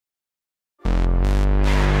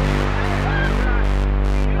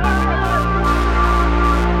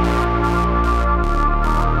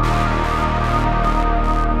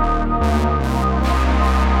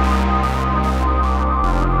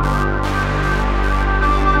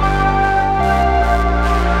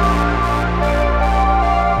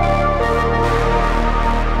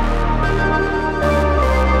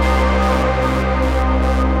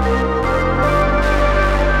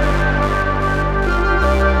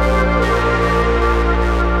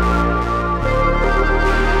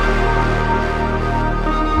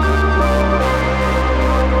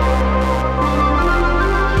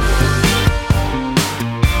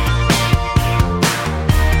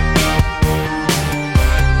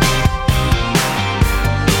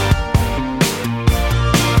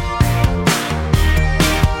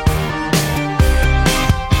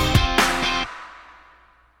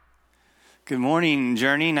Good morning,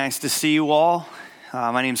 Journey. Nice to see you all.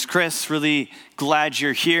 My name's Chris. Really glad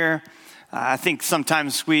you're here. I think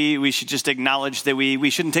sometimes we should just acknowledge that we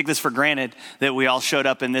shouldn't take this for granted that we all showed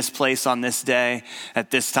up in this place on this day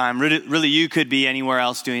at this time. Really, you could be anywhere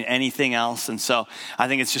else doing anything else. And so I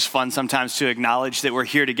think it's just fun sometimes to acknowledge that we're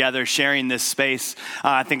here together sharing this space.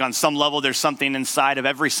 I think on some level there's something inside of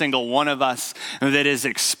every single one of us that is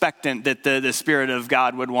expectant that the Spirit of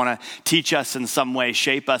God would want to teach us in some way,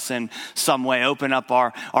 shape us in some way, open up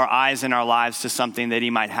our eyes and our lives to something that He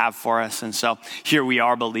might have for us. And so here we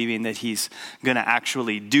are believing that He's going to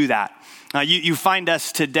actually do that. You find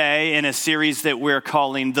us today in a series that we're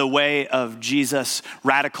calling The Way of Jesus,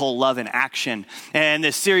 Radical Love in Action. And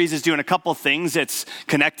this series is doing a couple things. It's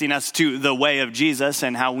connecting us to the way of Jesus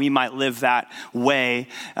and how we might live that way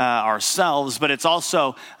ourselves. But it's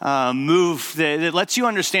also a move that lets you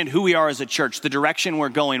understand who we are as a church, the direction we're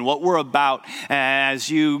going, what we're about as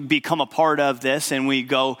you become a part of this and we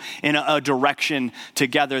go in a direction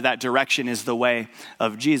together. That direction is the way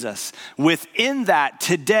of Jesus. Within that,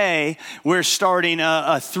 today, we're starting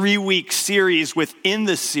a 3-week series within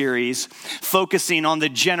the series focusing on the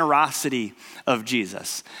generosity of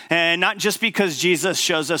Jesus. And not just because Jesus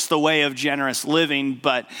shows us the way of generous living,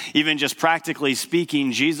 but even just practically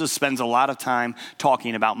speaking, Jesus spends a lot of time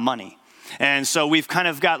talking about money. And so we've kind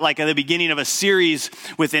of got like at the beginning of a series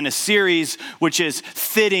within a series, which is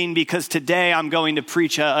fitting because today I'm going to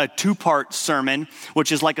preach a 2-part sermon,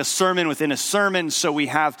 which is like a sermon within a sermon. So we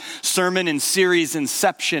have sermon and series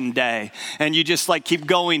inception day. And you just like keep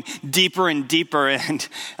going deeper and deeper. And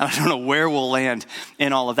I don't know where we'll land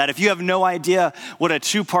in all of that. If you have no idea what a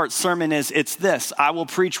 2-part sermon is, it's this. I will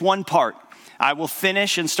preach one part. I will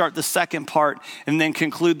finish and start the second part and then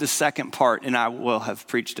conclude the second part, and I will have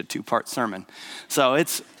preached a 2-part sermon. So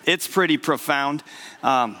it's pretty profound.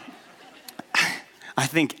 I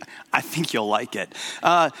think you'll like it.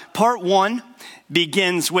 Part 1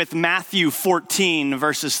 begins with Matthew 14,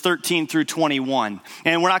 verses 13 through 21.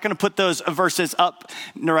 And we're not going to put those verses up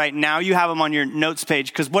right now. You have them on your notes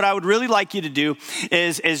page, because what I would really like you to do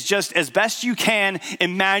is just as best you can,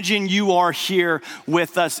 imagine you are here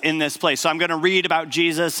with us in this place. So I'm going to read about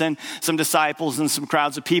Jesus and some disciples and some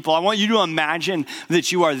crowds of people. I want you to imagine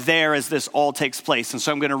that you are there as this all takes place. And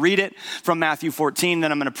so I'm going to read it from Matthew 14,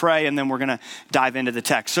 then I'm going to pray, and then we're going to dive into the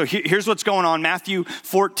text. So here's what's going on. Matthew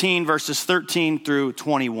 14, verses 13 through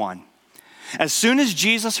 21. As soon as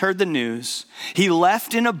Jesus heard the news, he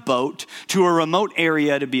left in a boat to a remote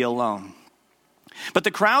area to be alone. But the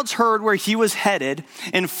crowds heard where he was headed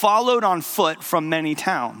and followed on foot from many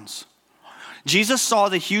towns. Jesus saw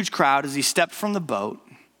the huge crowd as he stepped from the boat,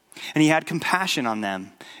 and he had compassion on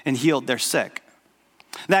them and healed their sick.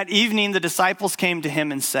 That evening, the disciples came to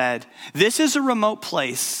him and said, "This is a remote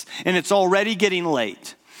place, and it's already getting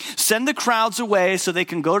late. Send the crowds away so they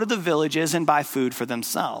can go to the villages and buy food for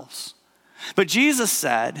themselves." But Jesus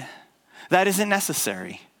said, "That isn't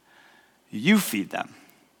necessary. You feed them."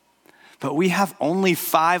 "But we have only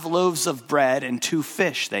 5 loaves of bread and 2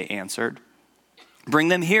 fish," they answered. "Bring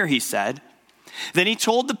them here," he said. Then he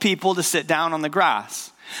told the people to sit down on the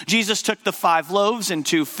grass. Jesus took the 5 loaves and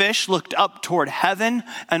 2 fish, looked up toward heaven,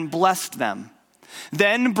 and blessed them.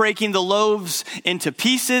 Then, breaking the loaves into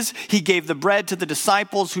pieces, he gave the bread to the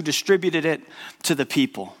disciples, who distributed it to the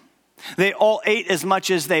people. They all ate as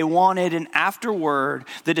much as they wanted, and afterward,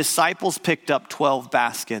 the disciples picked up 12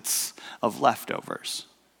 baskets of leftovers.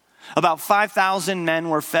 About 5,000 men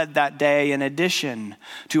were fed that day, in addition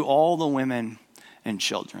to all the women and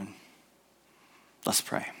children. Let's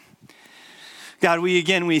pray. God,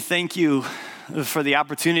 we thank you for the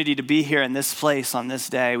opportunity to be here in this place on this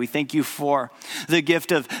day. We thank you for the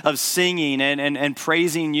gift of singing and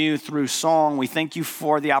praising you through song. We thank you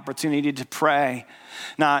for the opportunity to pray,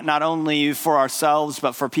 not only for ourselves,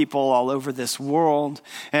 but for people all over this world.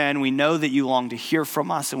 And we know that you long to hear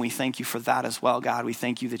from us, and we thank you for that as well, God. We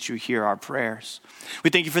thank you that you hear our prayers.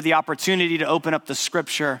 We thank you for the opportunity to open up the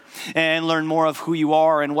scripture and learn more of who you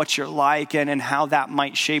are and what you're like and how that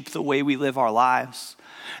might shape the way we live our lives.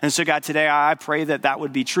 And so, God, today I pray that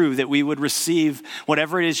would be true, that we would receive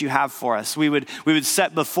whatever it is you have for us. We would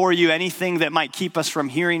set before you anything that might keep us from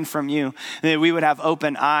hearing from you, that we would have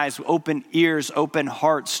open eyes, open ears, open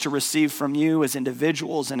hearts to receive from you as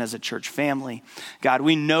individuals and as a church family. God,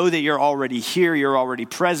 we know that you're already here, you're already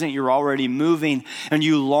present, you're already moving, and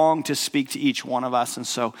you long to speak to each one of us, and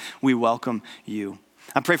so we welcome you.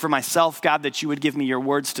 I pray for myself, God, that you would give me your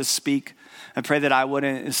words to speak. I pray that I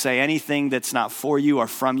wouldn't say anything that's not for you or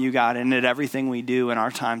from you, God, and that everything we do in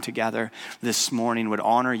our time together this morning would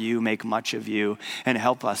honor you, make much of you, and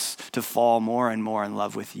help us to fall more and more in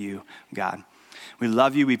love with you, God. We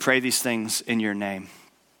love you. We pray these things in your name.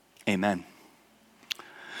 Amen.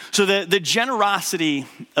 So the generosity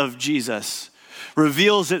of Jesus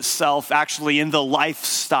reveals itself actually in the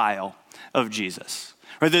lifestyle of Jesus,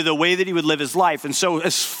 or the way that he would live his life. And so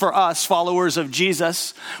as for us, followers of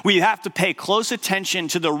Jesus, we have to pay close attention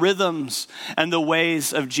to the rhythms and the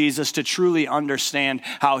ways of Jesus to truly understand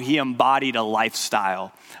how he embodied a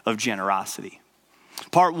lifestyle of generosity.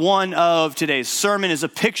 Part 1 of today's sermon is a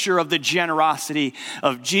picture of the generosity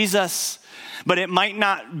of Jesus, but it might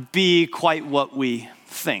not be quite what we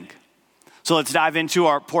think. So let's dive into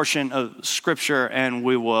our portion of scripture and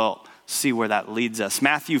we will see where that leads us.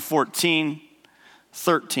 Matthew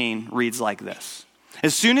 14:13 reads like this.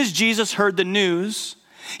 As soon as Jesus heard the news,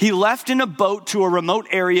 he left in a boat to a remote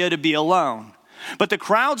area to be alone. But the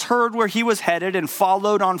crowds heard where he was headed and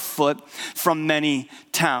followed on foot from many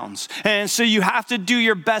towns. And so you have to do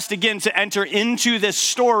your best again to enter into this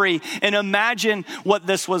story and imagine what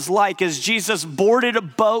this was like as Jesus boarded a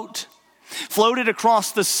boat, floated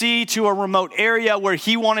across the sea to a remote area where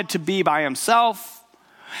he wanted to be by himself,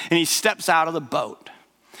 and he steps out of the boat.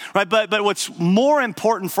 Right, but what's more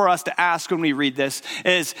important for us to ask when we read this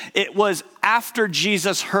is it was after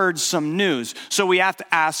Jesus heard some news. So we have to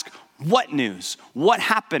ask, what news? What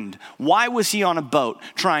happened? Why was he on a boat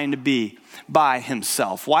trying to be by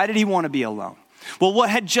himself? Why did he want to be alone? Well, what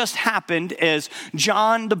had just happened is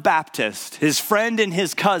John the Baptist, his friend and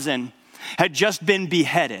his cousin, had just been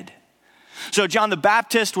beheaded. So John the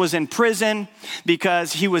Baptist was in prison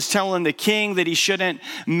because he was telling the king that he shouldn't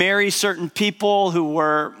marry certain people who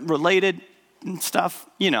were related and stuff,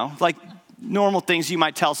 like normal things you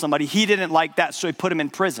might tell somebody. He didn't like that, so he put him in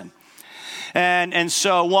prison. And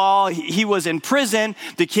so while he was in prison,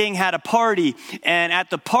 the king had a party. And at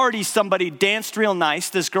the party, somebody danced real nice.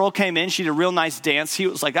 This girl came in. She did a real nice dance. He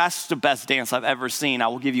was like, that's the best dance I've ever seen. I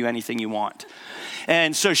will give you anything you want.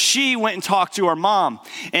 And so she went and talked to her mom.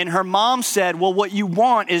 And her mom said, well, what you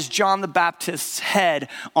want is John the Baptist's head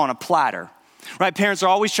on a platter. Right? Parents are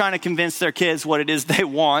always trying to convince their kids what it is they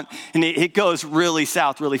want, and it goes really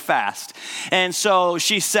south really fast. And so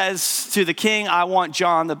she says to the king, I want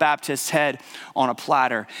John the Baptist's head on a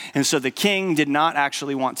platter. And so the king did not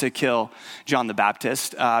actually want to kill John the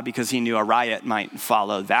Baptist because he knew a riot might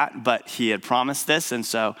follow that, but he had promised this. And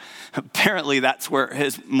so apparently that's where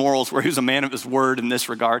his morals were. He was a man of his word in this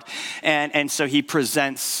regard. And so he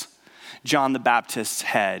presents John the Baptist's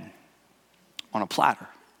head on a platter.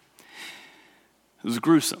 It was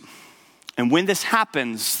gruesome. And when this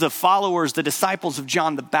happens, the followers, the disciples of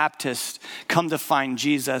John the Baptist come to find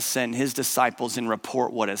Jesus and his disciples and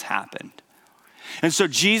report what has happened. And so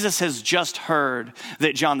Jesus has just heard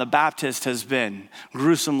that John the Baptist has been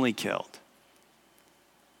gruesomely killed.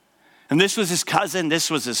 And this was his cousin,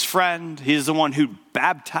 this was his friend. He's the one who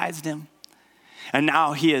baptized him. And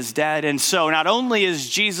now he is dead. And so not only is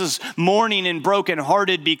Jesus mourning and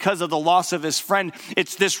brokenhearted because of the loss of his friend,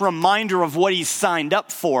 it's this reminder of what he's signed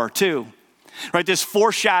up for too. Right? This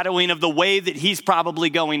foreshadowing of the way that he's probably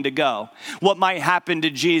going to go. What might happen to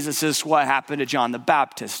Jesus is what happened to John the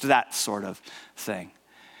Baptist, that sort of thing.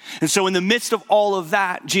 And so in the midst of all of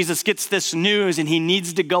that, Jesus gets this news and he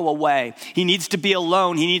needs to go away. He needs to be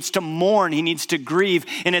alone. He needs to mourn. He needs to grieve.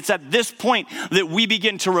 And it's at this point that we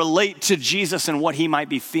begin to relate to Jesus and what he might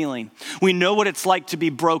be feeling. We know what it's like to be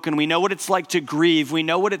broken. We know what it's like to grieve. We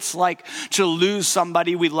know what it's like to lose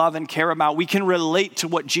somebody we love and care about. We can relate to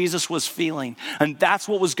what Jesus was feeling. And that's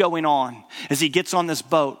what was going on as he gets on this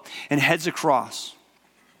boat and heads across.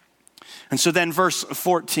 And so then verse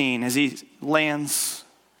 14, as he lands,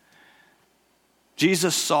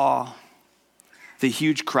 Jesus saw the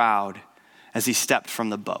huge crowd as he stepped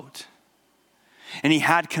from the boat. And he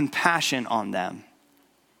had compassion on them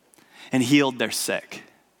and healed their sick.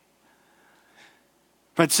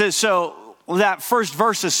 But so that first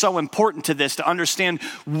verse is so important to this, to understand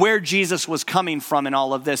where Jesus was coming from in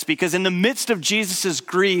all of this. Because in the midst of Jesus's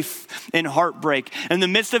grief and heartbreak, in the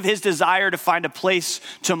midst of his desire to find a place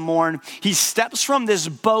to mourn, he steps from this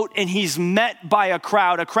boat and he's met by a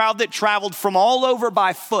crowd that traveled from all over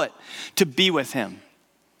by foot to be with him.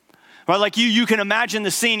 Right? Like you can imagine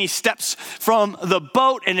the scene. He steps from the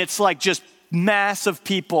boat and it's like just mass of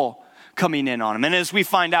people coming in on him. And as we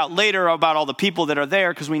find out later about all the people that are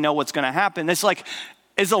there, because we know what's going to happen,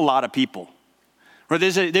 it's a lot of people. Right?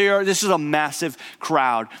 This is a massive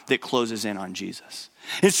crowd that closes in on Jesus.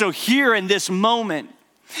 And so here in this moment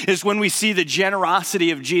is when we see the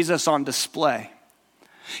generosity of Jesus on display.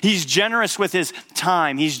 He's generous with his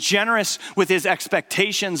time. He's generous with his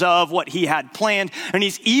expectations of what he had planned. And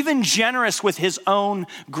he's even generous with his own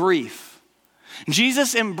grief.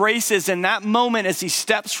 Jesus embraces in that moment as he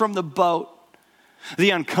steps from the boat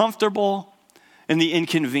the uncomfortable, and the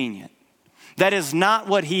inconvenient. That is not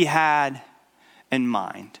what he had in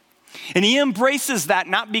mind. And he embraces that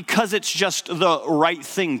not because it's just the right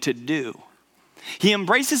thing to do. He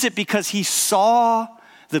embraces it because he saw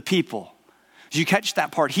the people. Did you catch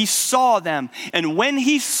that part? He saw them. And when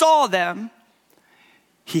he saw them,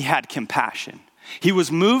 he had compassion. He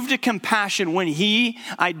was moved to compassion when he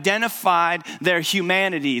identified their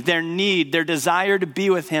humanity, their need, their desire to be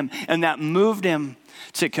with him, and that moved him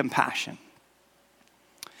to compassion.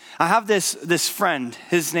 I have this friend.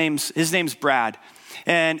 His name's Brad,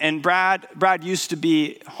 and Brad used to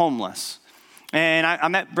be homeless, and I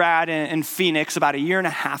met Brad in Phoenix about 1.5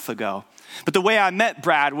 years ago. But the way I met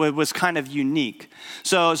Brad was kind of unique.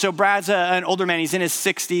 So Brad's an older man. He's in his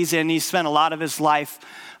 60s, and he spent a lot of his life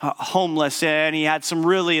homeless, and he had some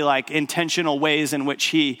really intentional ways in which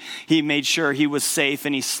he made sure he was safe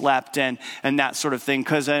and he slept and that sort of thing,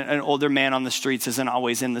 because an older man on the streets isn't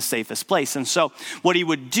always in the safest place. And so what he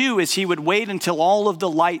would do is he would wait until all of the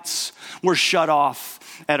lights were shut off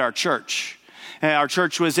at our church. Our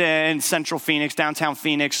church was in central Phoenix, downtown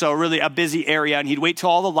Phoenix, so really a busy area, and he'd wait till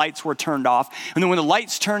all the lights were turned off. And then when the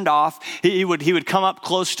lights turned off, he would come up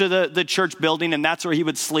close to the church building, and that's where he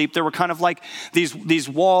would sleep. There were kind of like these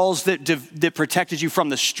walls that protected you from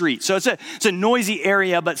the street. So it's a noisy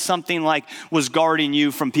area, but something like was guarding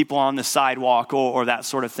you from people on the sidewalk or that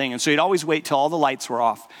sort of thing. And so he'd always wait till all the lights were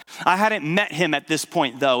off. I hadn't met him at this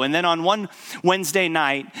point, though. And then on one Wednesday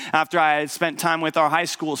night, after I had spent time with our high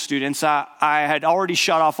school students, I had already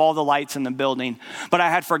shut off all the lights in the building, but I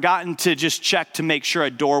had forgotten to just check to make sure a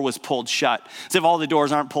door was pulled shut. So if all the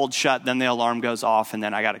doors aren't pulled shut, then the alarm goes off, and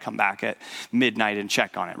then I got to come back at midnight and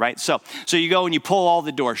check on it, right? So you go and you pull all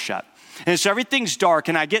the doors shut. And so everything's dark,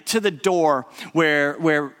 and I get to the door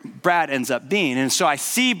where Brad ends up being. And so I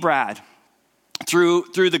see Brad through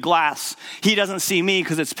the glass. He doesn't see me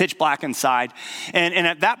because it's pitch black inside. And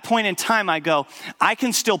at that point in time, I go, I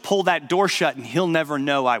can still pull that door shut, and he'll never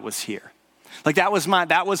know I was here. That was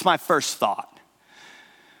my first thought.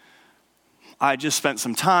 I just spent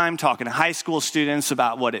some time talking to high school students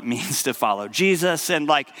about what it means to follow Jesus,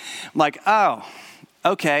 and oh,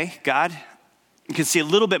 okay, God, you can see a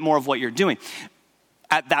little bit more of what you're doing.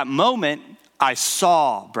 At that moment, I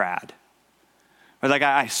saw Brad.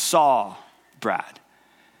 I saw Brad.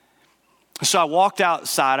 So I walked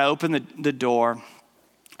outside. I opened the door.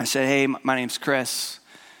 I said, "Hey, my name's Chris.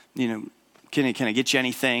 Can I get you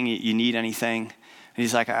anything? You need anything?" And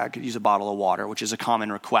he's like, "I could use a bottle of water," which is a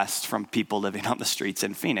common request from people living on the streets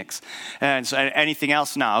in Phoenix. And so anything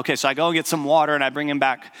else? No. Okay, so I go and get some water, and I bring him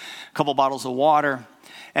back a couple bottles of water.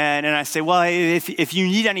 And I say, "Well, if you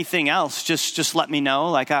need anything else, just let me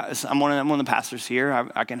know. I'm one of the pastors here.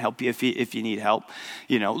 I can help you if you need help."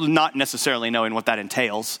 Not necessarily knowing what that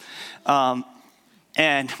entails.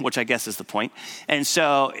 And which I guess is the point. And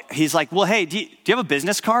so he's like, "Well, hey, do you have a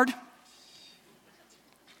business card?"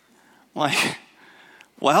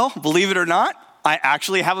 Well, believe it or not, I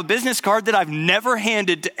actually have a business card that I've never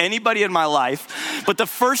handed to anybody in my life. But the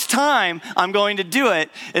first time I'm going to do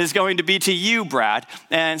it is going to be to you, Brad.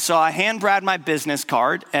 And so I hand Brad my business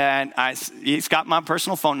card, and he's got my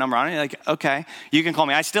personal phone number on it. Okay, you can call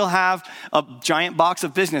me. I still have a giant box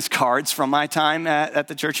of business cards from my time at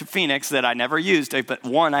the Church of Phoenix that I never used, but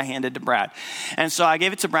one I handed to Brad. And so I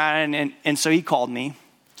gave it to Brad, and so he called me.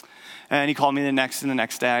 And he called me the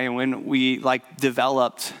next day, and when we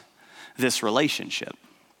developed this relationship,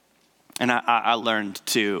 and I learned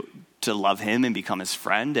to love him and become his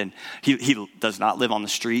friend. And he does not live on the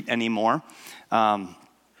street anymore.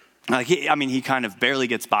 He kind of barely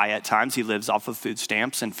gets by at times. He lives off of food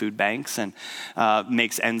stamps and food banks and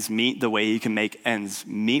makes ends meet the way he can make ends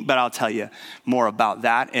meet. But I'll tell you more about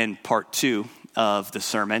that in part 2 of the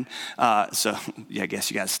sermon. So I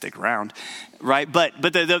guess you guys stick around, right? But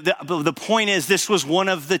the point is, this was one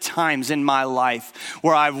of the times in my life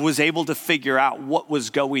where I was able to figure out what was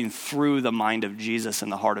going through the mind of Jesus and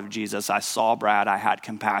the heart of Jesus. I saw Brad, I had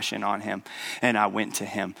compassion on him, and I went to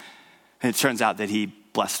him. And it turns out that he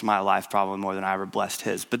blessed my life probably more than I ever blessed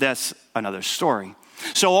his. But that's another story.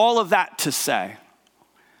 So all of that to say,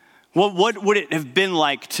 what would it have been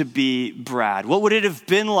like to be Brad? What would it have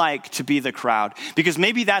been like to be the crowd? Because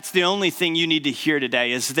maybe that's the only thing you need to hear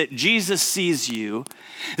today, is that Jesus sees you,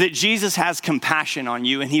 that Jesus has compassion on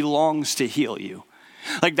you, and he longs to heal you.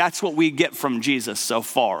 That's what we get from Jesus so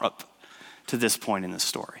far up to this point in the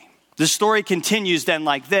story. The story continues then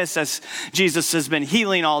like this. As Jesus has been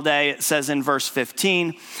healing all day, it says in verse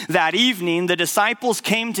 15, that evening the disciples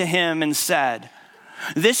came to him and said,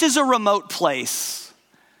 "This is a remote place,"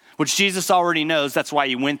 which Jesus already knows. That's why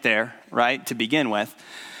he went there, right, to begin with.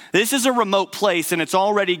 This is a remote place and it's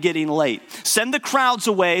already getting late. Send the crowds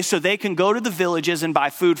away so they can go to the villages and buy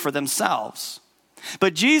food for themselves.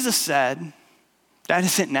 But Jesus said, that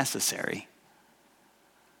isn't necessary.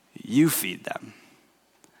 You feed them.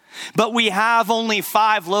 But we have only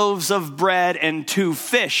 5 loaves of bread and 2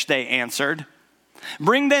 fish, they answered.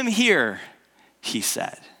 Bring them here, he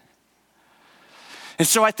said. And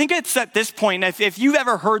so I think it's at this point, if you've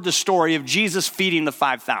ever heard the story of Jesus feeding the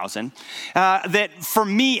 5,000, that for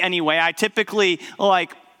me anyway, I typically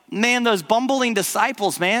man, those bumbling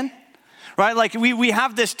disciples, man. Right? Like we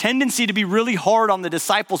have this tendency to be really hard on the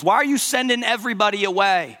disciples. Why are you sending everybody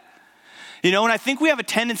away? And I think we have a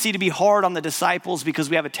tendency to be hard on the disciples because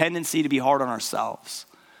we have a tendency to be hard on ourselves.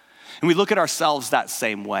 And we look at ourselves that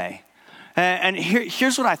same way. And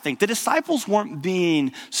here's what I think. The disciples weren't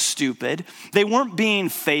being stupid. They weren't being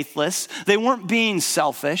faithless. They weren't being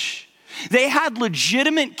selfish. They had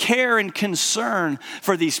legitimate care and concern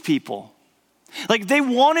for these people. Like they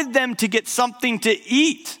wanted them to get something to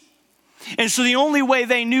eat. And so the only way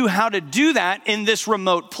they knew how to do that in this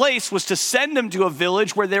remote place was to send them to a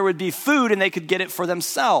village where there would be food and they could get it for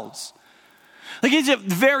themselves. Like it's a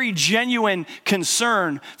very genuine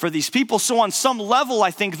concern for these people. So on some level,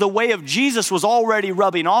 I think the way of Jesus was already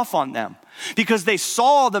rubbing off on them because they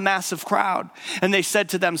saw the massive crowd and they said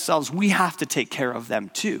to themselves, we have to take care of them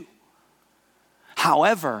too.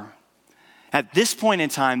 However, at this point in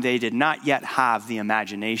time, they did not yet have the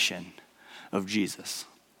imagination of Jesus.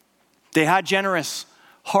 They had generous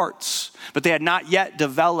hearts, but they had not yet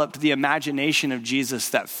developed the imagination of Jesus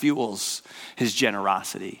that fuels his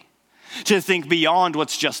generosity. To think beyond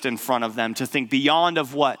what's just in front of them, to think beyond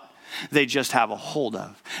of what they just have a hold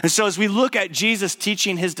of. And so as we look at Jesus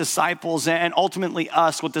teaching his disciples and ultimately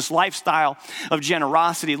us what this lifestyle of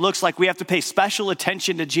generosity looks like, we have to pay special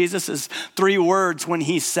attention to Jesus's 3 words when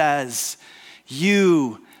he says,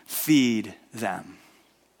 you feed them.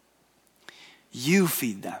 You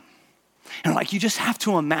feed them. And you just have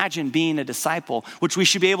to imagine being a disciple, which we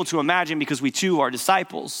should be able to imagine because we too are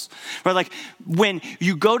disciples. Right? Like when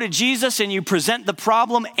you go to Jesus and you present the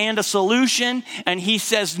problem and a solution and he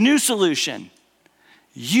says, new solution,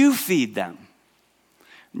 you feed them.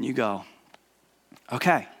 And you go,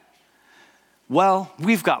 okay, well,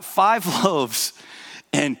 we've got 5 loaves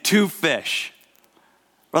and 2 fish.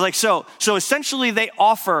 Right? So essentially they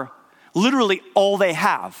offer literally all they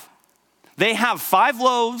have. They have 5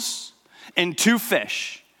 loaves and 2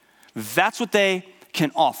 fish. That's what they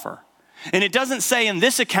can offer. And it doesn't say in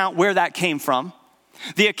this account where that came from.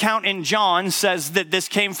 The account in John says that this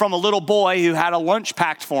came from a little boy who had a lunch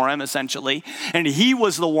packed for him, essentially. And he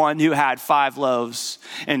was the one who had 5 loaves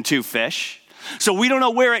and 2 fish. So we don't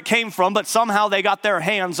know where it came from, but somehow they got their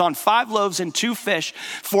hands on 5 loaves and 2 fish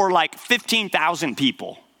for 15,000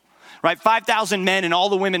 people. Right? 5,000 men and all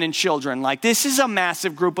the women and children. This is a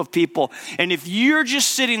massive group of people. And if you're just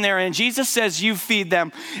sitting there and Jesus says you feed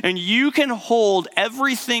them and you can hold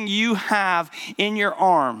everything you have in your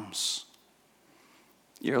arms,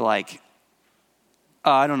 you're like,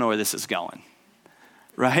 oh, I don't know where this is going.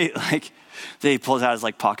 Right? They pulls out his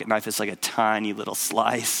pocket knife. It's a tiny little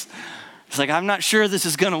slice. It's I'm not sure this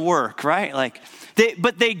is going to work. Right?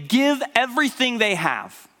 But they give everything they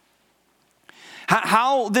have.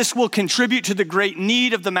 How this will contribute to the great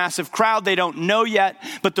need of the massive crowd, they don't know yet.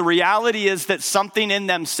 But the reality is that something in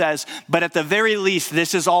them says, but at the very least,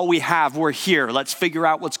 this is all we have. We're here. Let's figure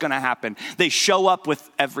out what's going to happen. They show up with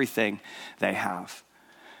everything they have.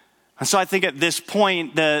 And so I think at this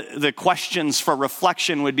point, the questions for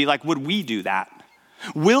reflection would be would we do that?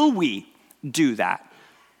 Will we do that?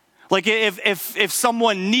 If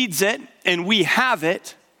someone needs it and we have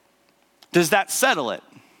it, does that settle it?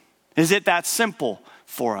 Is it that simple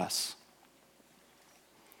for us?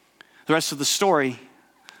 The rest of the story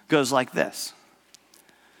goes like this.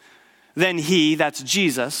 Then he, that's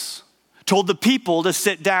Jesus, told the people to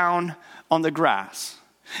sit down on the grass.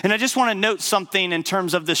 And I just want to note something in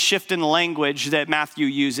terms of the shift in language that Matthew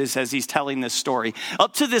uses as he's telling this story.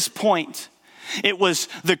 Up to this point, it was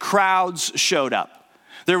the crowds showed up.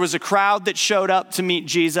 There was a crowd that showed up to meet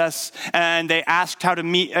Jesus, and they asked how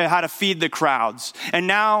to feed the crowds. And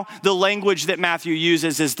now the language that Matthew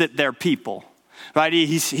uses is that they're people, right?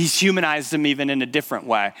 He's humanized them even in a different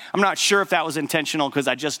way. I'm not sure if that was intentional because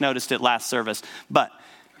I just noticed it last service. But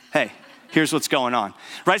hey, here's what's going on,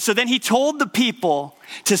 right? So then he told the people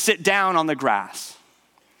to sit down on the grass.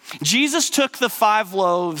 Jesus took the 5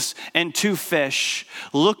 loaves and 2 fish,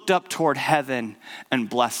 looked up toward heaven, and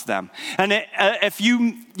blessed them. And if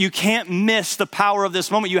you can't miss the power of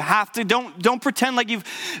this moment, you have to don't pretend like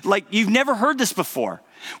you've never heard this before.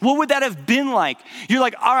 What would that have been like? You're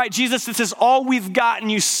like, all right, Jesus, this is all we've got.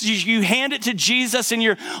 And you hand it to Jesus and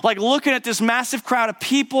you're like looking at this massive crowd of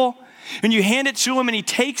people and you hand it to him and he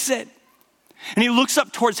takes it. And he looks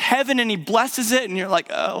up towards heaven and he blesses it. And you're like,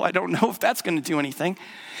 oh, I don't know if that's going to do anything.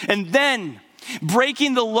 And then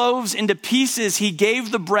breaking the loaves into pieces, he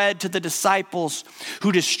gave the bread to the disciples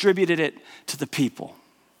who distributed it to the people.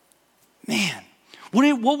 Man,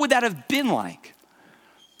 what would that have been like?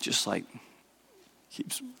 Just like,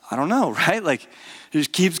 I don't know, right? Like, it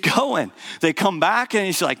just keeps going. They come back and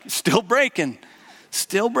he's like, still breaking.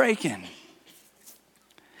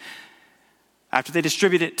 After they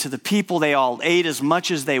distributed it to the people, they all ate as much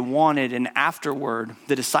as they wanted. And afterward,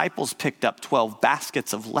 the disciples picked up 12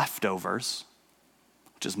 baskets of leftovers,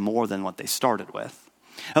 which is more than what they started with.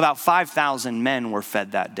 About 5,000 men were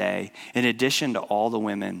fed that day, in addition to all the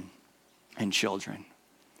women and children.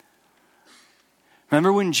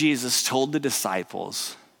 Remember when Jesus told the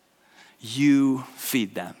disciples, you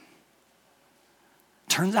feed them?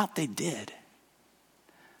 Turns out they did.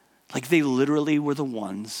 Like they literally were the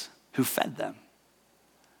ones who fed them.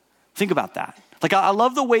 Think about that. Like I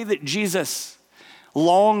love the way that Jesus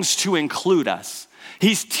longs to include us.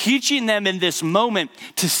 He's teaching them in this moment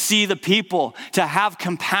to see the people, to have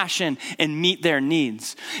compassion and meet their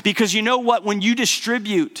needs. Because you know what? When you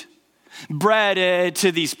distribute bread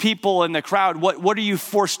to these people in the crowd, what are you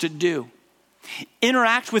forced to do?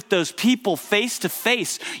 Interact with those people face to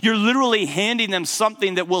face. You're literally handing them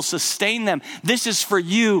something that will sustain them. This is for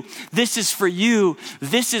you. This is for you.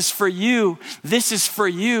 This is for you. This is for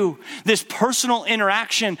you. This personal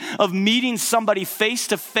interaction of meeting somebody face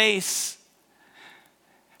to face,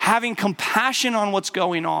 having compassion on what's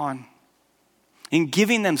going on, and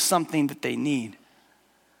giving them something that they need.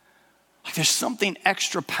 Like there's something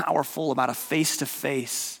extra powerful about a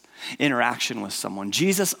face-to-face interaction with someone.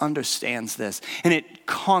 Jesus understands this, and it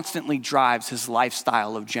constantly drives his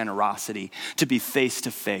lifestyle of generosity to be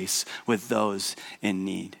face-to-face with those in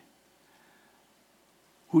need.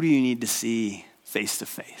 Who do you need to see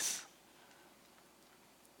face-to-face?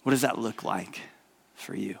 What does that look like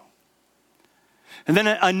for you? And then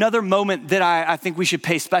another moment that I think we should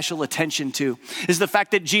pay special attention to is the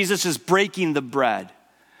fact that Jesus is breaking the bread.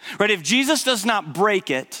 Right? If Jesus does not break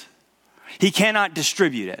it, he cannot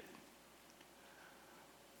distribute it,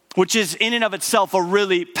 which is in and of itself a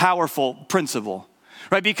really powerful principle,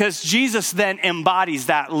 right? Because Jesus then embodies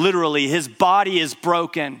that literally. His body is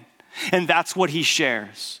broken, and that's what he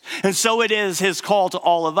shares. And so it is his call to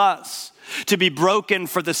all of us to be broken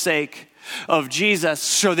for the sake of Jesus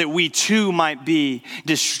so that we too might be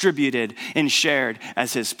distributed and shared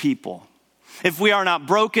as his people. If we are not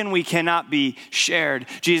broken, we cannot be shared.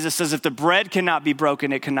 Jesus says, if the bread cannot be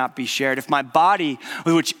broken, it cannot be shared. If my body,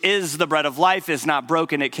 which is the bread of life, is not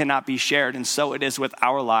broken, it cannot be shared. And so it is with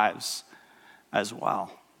our lives as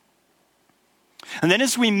well. And then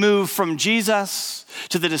as we move from Jesus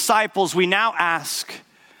to the disciples, we now ask,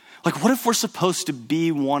 like, what if we're supposed to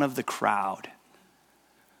be one of the crowd?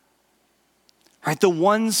 Right? The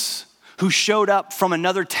ones who showed up from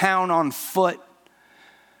another town on foot,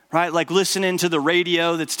 right? Like listening to the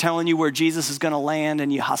radio that's telling you where Jesus is going to land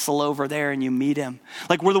and you hustle over there and you meet him.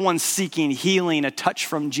 Like we're the ones seeking healing, a touch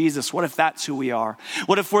from Jesus. What if that's who we are?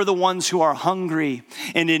 What if we're the ones who are hungry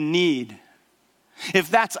and in need? If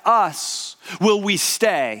that's us, will we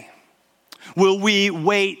stay? Will we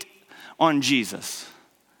wait on Jesus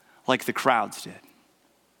like the crowds did?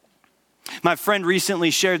 My friend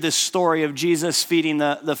recently shared this story of Jesus feeding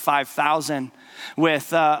the 5,000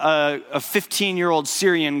 with a 15-year-old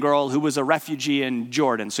Syrian girl who was a refugee in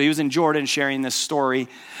Jordan. So he was in Jordan sharing this story.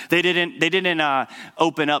 They didn't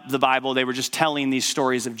open up the Bible. They were just telling these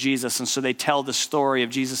stories of Jesus. And so they tell the story of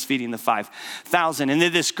Jesus feeding the 5,000. And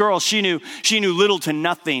then this girl, she knew little to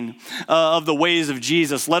nothing of the ways of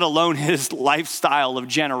Jesus, let alone his lifestyle of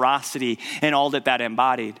generosity and all that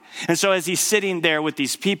embodied. And so as he's sitting there with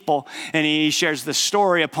these people and he shares the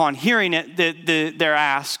story, upon hearing it, they're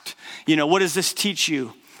asked, what does this teach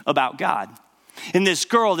you about God? And this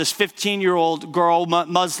girl, this 15-year-old girl,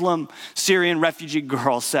 Muslim Syrian refugee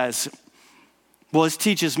girl says, well, this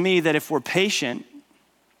teaches me that if we're patient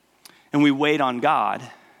and we wait on God,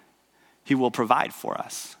 he will provide for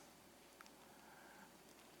us.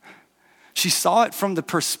 She saw it from the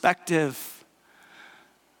perspective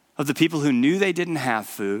of the people who knew they didn't have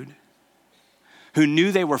food, who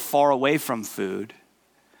knew they were far away from food,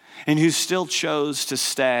 and who still chose to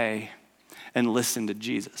stay and listen to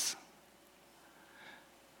Jesus.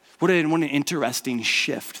 What an interesting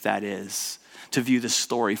shift that is to view the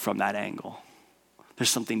story from that angle. There's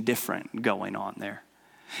something different going on there.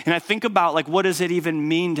 And I think about like, what does it even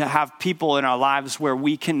mean to have people in our lives where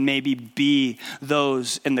we can maybe be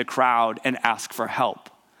those in the crowd and ask for help?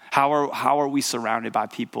 How are we surrounded by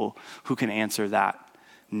people who can answer that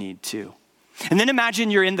need too? And then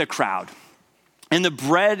imagine you're in the crowd and the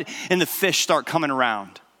bread and the fish start coming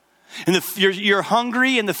around. And you're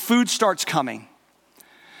hungry and the food starts coming.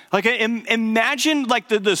 Like imagine like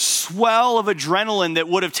the swell of adrenaline that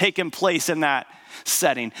would have taken place in that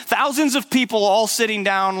setting. Thousands of people all sitting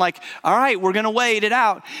down like, all right, we're going to wait it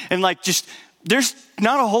out. And like just, there's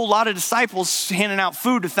not a whole lot of disciples handing out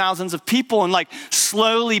food to thousands of people. And like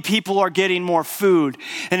slowly people are getting more food.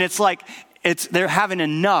 And it's like, they're having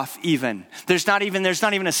enough even. There's not even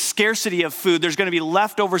a scarcity of food. There's going to be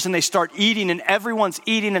leftovers and they start eating and everyone's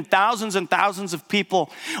eating and thousands of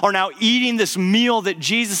people are now eating this meal that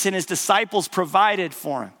Jesus and his disciples provided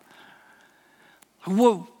for him.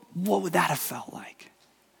 What would that have felt like?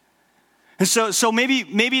 And so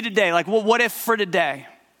maybe today, like, well, what if for today,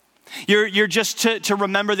 you're just to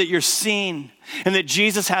remember that you're seen and that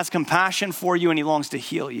Jesus has compassion for you and he longs to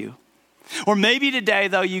heal you. Or maybe today,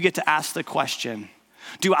 though, you get to ask the question,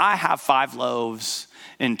 do I have 5 loaves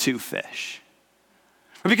and 2 fish?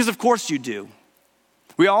 Because of course you do.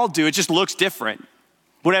 We all do. It just looks different.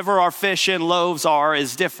 Whatever our fish and loaves are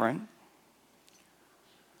is different.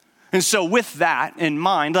 And so with that in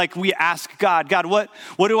mind, like we ask God,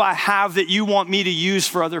 what do I have that you want me to use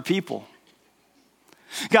for other people?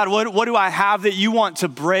 God, what do I have that you want to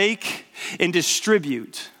break and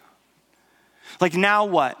distribute? Like now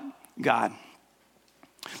what, God?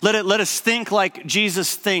 Let us think like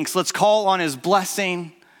Jesus thinks. Let's call on his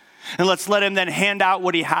blessing and let's let him then hand out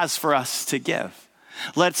what he has for us to give.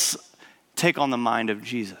 Let's take on the mind of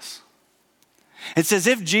Jesus. It's as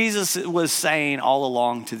if Jesus was saying all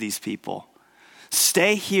along to these people,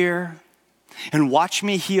 stay here and watch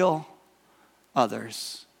me heal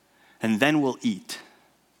others, and then we'll eat.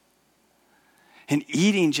 And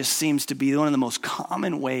eating just seems to be one of the most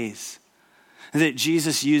common ways that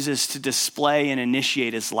Jesus uses to display and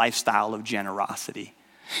initiate his lifestyle of generosity.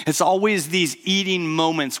 It's always these eating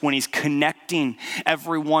moments when he's connecting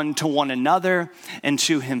everyone to one another and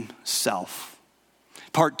to himself.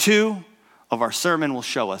 Part 2 of our sermon will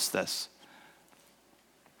show us this.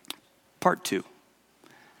 Part 2.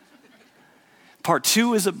 Part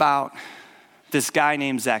 2 is about this guy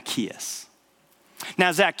named Zacchaeus.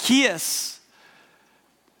 Now, Zacchaeus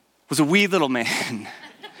was a wee little man.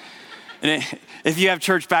 And if you have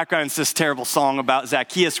church background, it's this terrible song about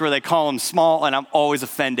Zacchaeus where they call him small, and I'm always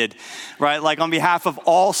offended, right? Like on behalf of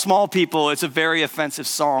all small people, it's a very offensive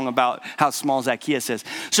song about how small Zacchaeus is.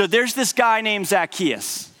 So there's this guy named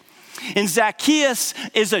Zacchaeus. And Zacchaeus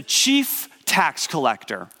is a chief tax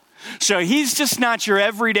collector. So he's just not your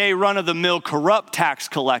everyday run-of-the-mill corrupt tax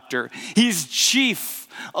collector. He's chief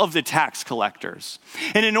of the tax collectors.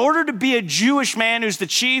 And in order to be a Jewish man who's the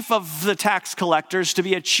chief of the tax collectors, to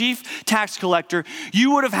be a chief tax collector,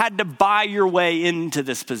 you would have had to buy your way into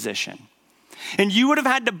this position. And you would have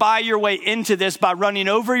had to buy your way into this by running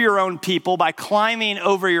over your own people, by climbing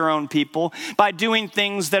over your own people, by doing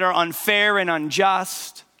things that are unfair and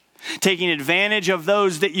unjust, taking advantage of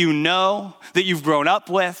those that you know, that you've grown up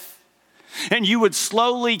with. And you would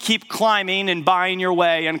slowly keep climbing and buying your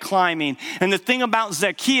way and climbing. And the thing about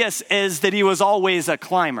Zacchaeus is that he was always a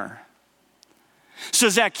climber. So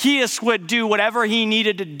Zacchaeus would do whatever he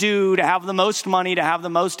needed to do to have the most money, to have the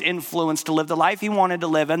most influence, to live the life he wanted to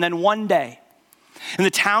live. And then one day, in the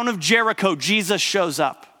town of Jericho, Jesus shows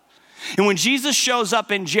up. And when Jesus shows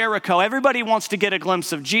up in Jericho, everybody wants to get a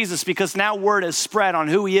glimpse of Jesus because now word has spread on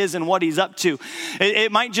who he is and what he's up to.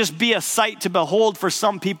 It might just be a sight to behold for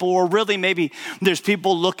some people, or really maybe there's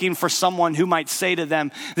people looking for someone who might say to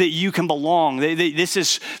them that you can belong. This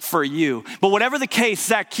is for you. But whatever the case,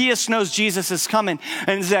 Zacchaeus knows Jesus is coming.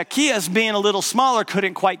 And Zacchaeus, being a little smaller,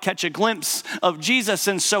 couldn't quite catch a glimpse of Jesus.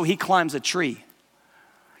 And so he climbs a tree.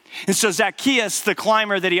 And so Zacchaeus, the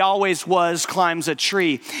climber that he always was, climbs a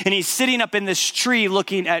tree. And he's sitting up in this tree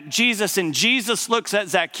looking at Jesus. And Jesus looks at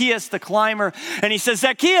Zacchaeus, the climber, and he says,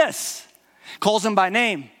 Zacchaeus, calls him by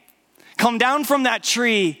name, come down from that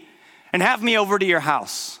tree and have me over to your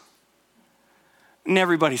house. And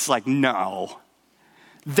everybody's like, no,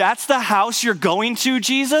 that's the house you're going to,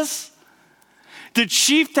 Jesus? The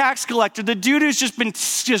chief tax collector, the dude who's just been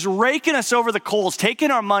raking us over the coals,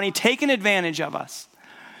 taking our money, taking advantage of us.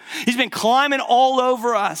 He's been climbing all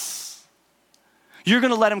over us. You're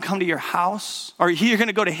going to let him come to your house, or you're going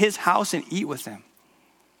to go to his house and eat with him.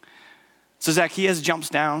 So Zacchaeus jumps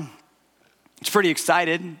down. He's pretty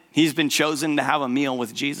excited. He's been chosen to have a meal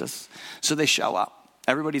with Jesus. So they show up.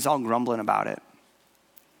 Everybody's all grumbling about it.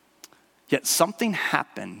 Yet something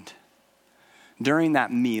happened during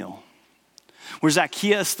that meal where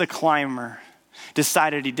Zacchaeus the climber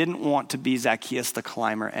decided he didn't want to be Zacchaeus the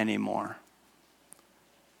climber anymore.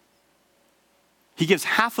 He gives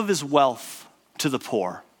half of his wealth to the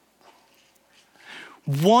poor.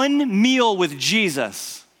 One meal with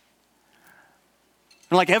Jesus,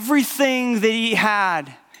 and like everything that he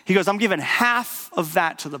had, he goes, I'm giving half of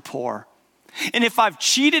that to the poor. And if I've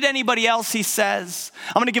cheated anybody else, he says,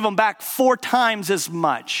 I'm going to give them back 4 times as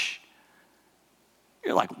much.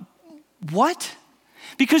 You're like, what?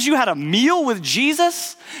 Because you had a meal with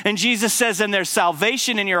Jesus? And Jesus says, and there's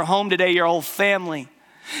salvation in your home today, your whole family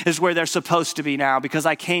is where they're supposed to be now, because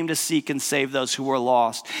I came to seek and save those who were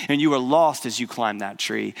lost. And you were lost as you climbed that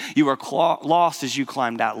tree. You were lost as you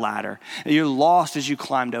climbed that ladder. You're lost as you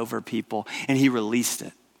climbed over people. And he released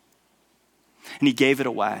it. And he gave it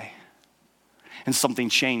away. And something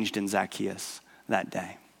changed in Zacchaeus that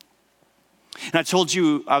day. And I told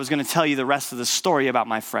you I was going to tell you the rest of the story about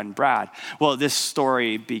my friend Brad. Well, this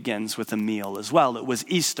story begins with a meal as well. It was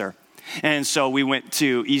Easter. And so we went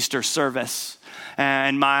to Easter service.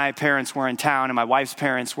 And my parents were in town and my wife's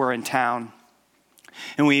parents were in town.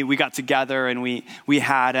 And we got together and we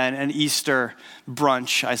had an Easter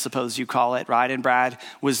brunch, I suppose you call it, right? And Brad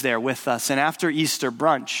was there with us. And after Easter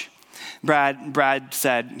brunch, Brad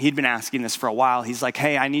said, he'd been asking this for a while. He's like,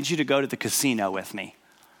 hey, I need you to go to the casino with me.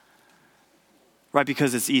 Right,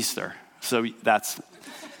 because it's Easter. So that's...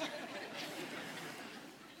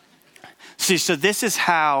 See, so this is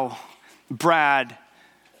how Brad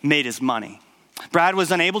made his money. Brad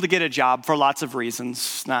was unable to get a job for lots of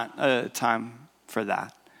reasons. Not a time for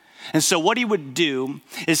that. And so what he would do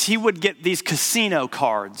is he would get these casino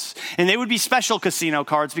cards. And they would be special casino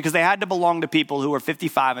cards because they had to belong to people who were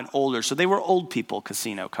 55 and older. So they were old people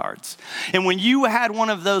casino cards. And when you had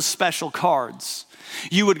one of those special cards,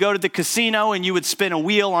 you would go to the casino and you would spin a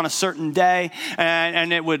wheel on a certain day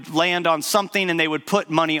and it would land on something and they would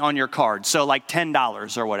put money on your card. So like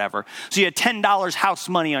 $10 or whatever. So you had $10 house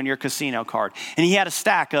money on your casino card. And he had a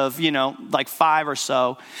stack of, like 5 or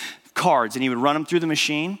so cards and he would run them through the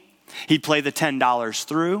machine. He'd play the $10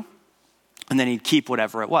 through, and then he'd keep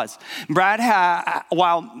whatever it was. Brad,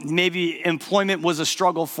 while maybe employment was a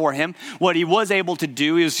struggle for him, what he was able to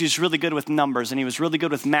do, he was really good with numbers, and he was really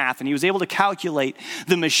good with math, and he was able to calculate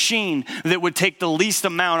the machine that would take the least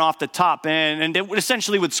amount off the top, and it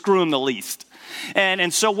essentially would screw him the least.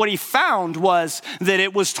 And so what he found was that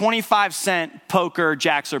it was 25-cent poker,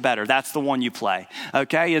 jacks or better. That's the one you play,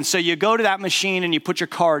 okay? And so you go to that machine and you put your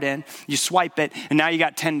card in, you swipe it, and now you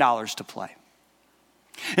got $10 to play.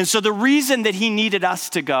 And so the reason that he needed us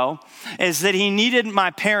to go is that he needed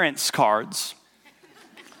my parents' cards.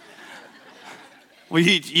 Well,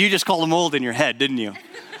 you just called them old in your head, didn't you?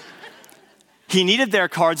 He needed their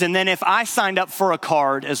cards, and then if I signed up for a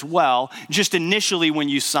card as well, just initially when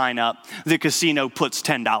you sign up, the casino puts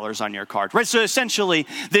 $10 on your card, right? So essentially,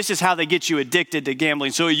 this is how they get you addicted to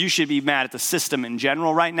gambling. So you should be mad at the system in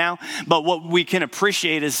general right now, but what we can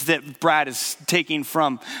appreciate is that Brad is taking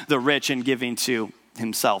from the rich and giving to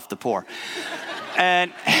himself, the poor.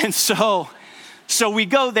 And so we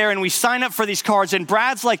go there and we sign up for these cards, and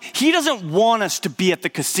Brad's like, he doesn't want us to be at the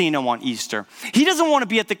casino on Easter. He doesn't want to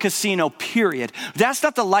be at the casino, period. That's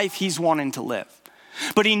not the life he's wanting to live.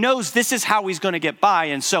 But he knows this is how he's going to get by.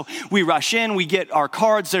 And so we rush in, we get our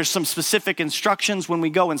cards. There's some specific instructions when we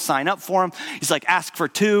go and sign up for him. He's like, ask for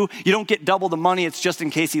 2. You don't get double the money. It's just in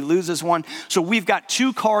case he loses one. So we've got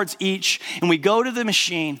 2 cards each, and we go to the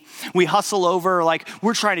machine. We hustle over, like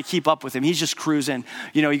we're trying to keep up with him. He's just cruising.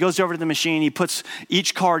 He goes over to the machine. He puts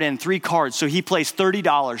each card in 3 cards. So he plays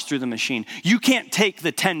 $30 through the machine. You can't take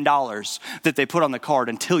the $10 that they put on the card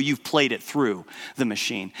until you've played it through the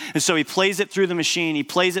machine. And so he plays it through the machine. He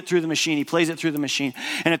plays it through the machine. He plays it through the machine.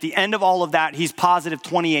 And at the end of all of that, he's positive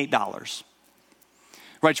 $28.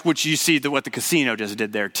 Right, which you see what the casino just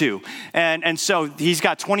did there too. And so he's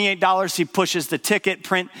got $28. He pushes the ticket,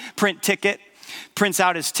 print ticket, prints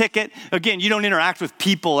out his ticket. Again, you don't interact with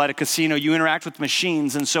people at a casino. You interact with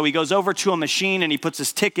machines. And so he goes over to a machine and he puts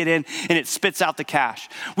his ticket in and it spits out the cash.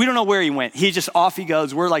 We don't know where he went. Off he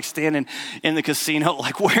goes. We're like standing in the casino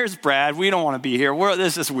like, where's Brad? We don't want to be here.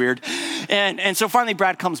 This is weird. And so finally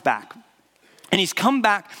Brad comes back. And he's come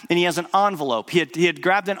back and he has an envelope. He had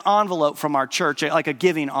grabbed an envelope from our church, like a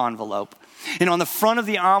giving envelope. And on the front of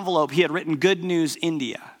the envelope, he had written Good News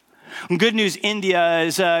India. And Good News India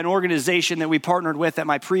is an organization that we partnered with at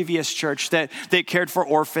my previous church that cared for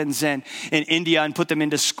orphans in India and put them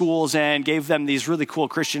into schools and gave them these really cool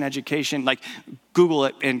Christian education, like Google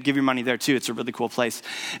it and give your money there too. It's a really cool place.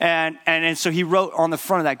 And so he wrote on the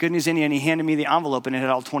front of that Good News India, and he handed me the envelope, and it had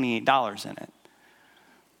all $28 in it.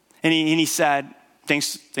 And he said,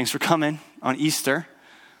 thanks for coming on Easter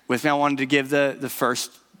with me. I wanted to give the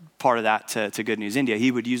first part of that to Good News India.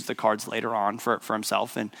 He would use the cards later on for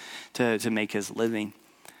himself and to make his living.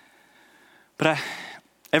 But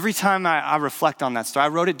every time I reflect on that story, I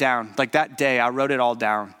wrote it down. Like that day, I wrote it all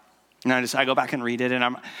down. And I go back and read it, and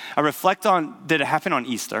I reflect on that it happened on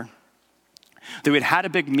Easter, that we'd had a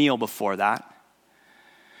big meal before that,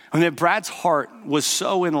 and that Brad's heart was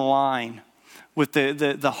so in line with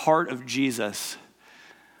the heart of Jesus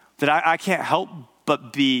that I can't help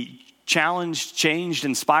but be challenged, changed,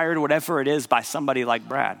 inspired, whatever it is, by somebody like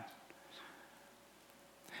Brad.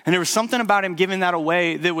 And there was something about him giving that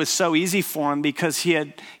away that was so easy for him because he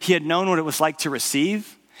had known what it was like to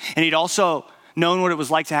receive, and he'd also known what it was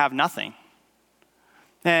like to have nothing.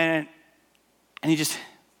 And you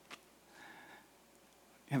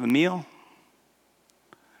have a meal,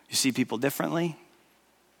 you see people differently,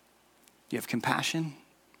 you have compassion,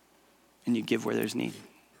 and you give where there's need.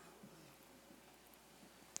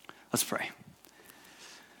 Let's pray.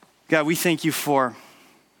 God, we thank you for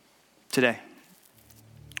today.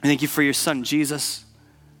 I thank you for your son, Jesus,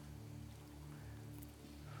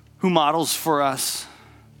 who models for us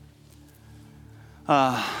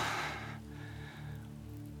a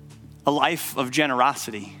life of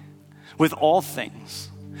generosity with all things.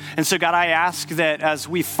 And so, God, I ask that as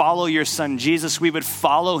we follow your son, Jesus, we would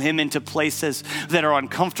follow him into places that are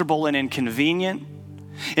uncomfortable and inconvenient.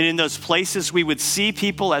 And in those places, we would see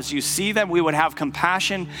people as you see them. We would have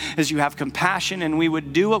compassion as you have compassion, and we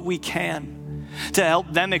would do what we can to help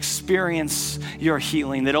them experience your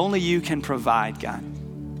healing that only you can provide, God.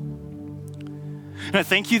 And I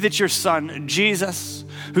thank you that your son, Jesus,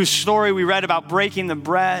 whose story we read about breaking the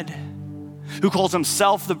bread, who calls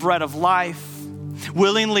himself the bread of life,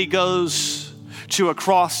 willingly goes to a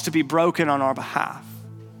cross to be broken on our behalf.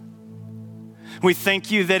 We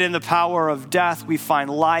thank you that in the power of death we find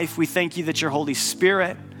life. We thank you that your Holy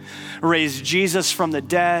Spirit raised Jesus from the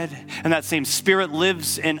dead, and that same Spirit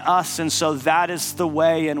lives in us. And so that is the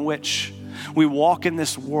way in which we walk in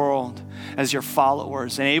this world as your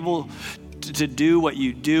followers and able to do what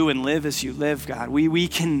you do and live as you live, God. We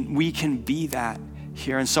can be that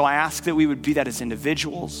here. And so I ask that we would be that as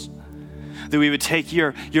individuals, that we would take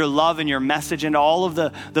your love and your message into all of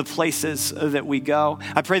the places that we go.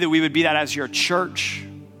 I pray that we would be that as your church,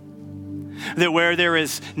 that where there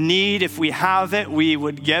is need, if we have it, we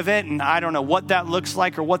would give it. And I don't know what that looks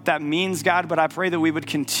like or what that means, God, but I pray that we would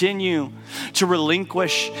continue to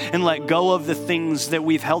relinquish and let go of the things that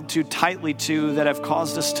we've held too tightly to that have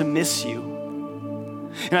caused us to miss you.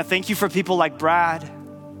 And I thank you for people like Brad.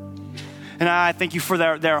 And I thank you for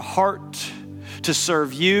their heart to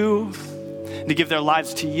serve you, to give their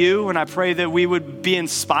lives to you. And I pray that we would be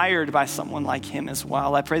inspired by someone like him as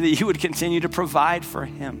well. I pray that you would continue to provide for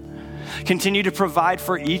him. Continue to provide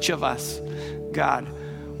for each of us, God,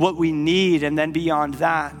 what we need. And then beyond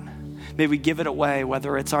that, may we give it away,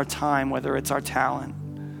 whether it's our time, whether it's our talent,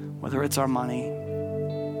 whether it's our money.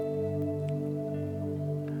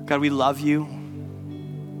 God, we love you.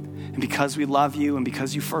 And because we love you and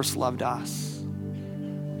because you first loved us,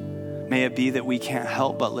 may it be that we can't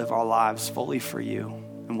help but live our lives fully for you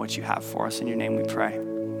and what you have for us. In your name we pray.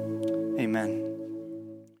 Amen.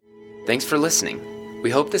 Thanks for listening. We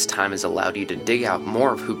hope this time has allowed you to dig out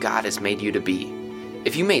more of who God has made you to be.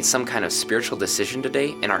 If you made some kind of spiritual decision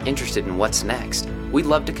today and are interested in what's next, we'd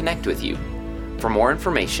love to connect with you. For more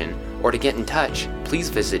information or to get in touch, please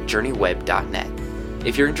visit journeyweb.net.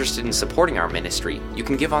 If you're interested in supporting our ministry, you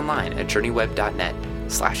can give online at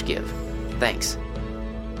journeyweb.net/give. Thanks.